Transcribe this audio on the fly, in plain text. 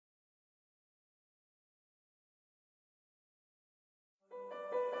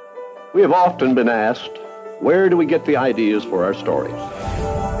We have often been asked, where do we get the ideas for our stories?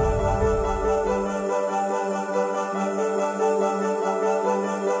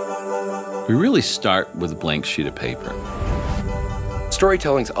 We really start with a blank sheet of paper.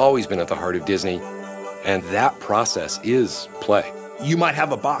 Storytelling's always been at the heart of Disney, and that process is play. You might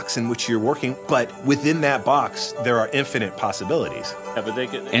have a box in which you're working, but within that box, there are infinite possibilities.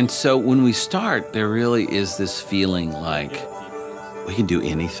 And so when we start, there really is this feeling like we can do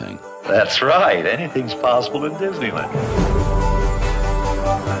anything. That's right. Anything's possible in Disneyland.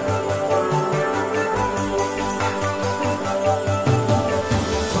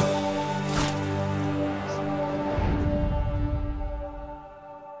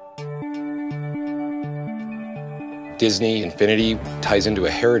 Disney Infinity ties into a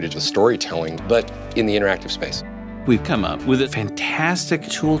heritage of storytelling, but in the interactive space. We've come up with a fantastic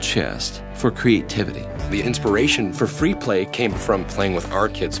tool chest for creativity. The inspiration for free play came from playing with our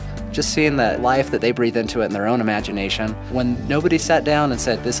kids. Just seeing that life that they breathe into it in their own imagination, when nobody sat down and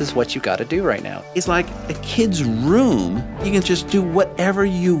said, this is what you got to do right now. It's like a kid's room. You can just do whatever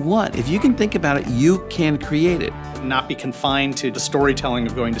you want. If you can think about it, you can create it. Not be confined to the storytelling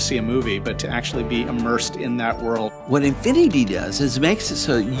of going to see a movie, but to actually be immersed in that world. What Infinity does is makes it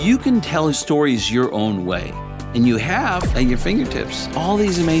so you can tell stories your own way. And you have at your fingertips all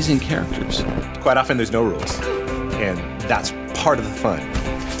these amazing characters. Quite often there's no rules, and that's part of the fun.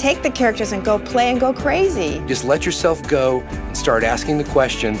 Take the characters and go play and go crazy. Just let yourself go and start asking the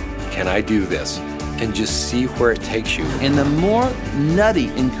question, can I do this? And just see where it takes you. And the more nutty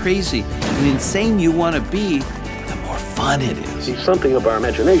and crazy and insane you want to be, the more fun it is. It's something of our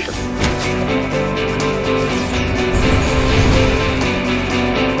imagination.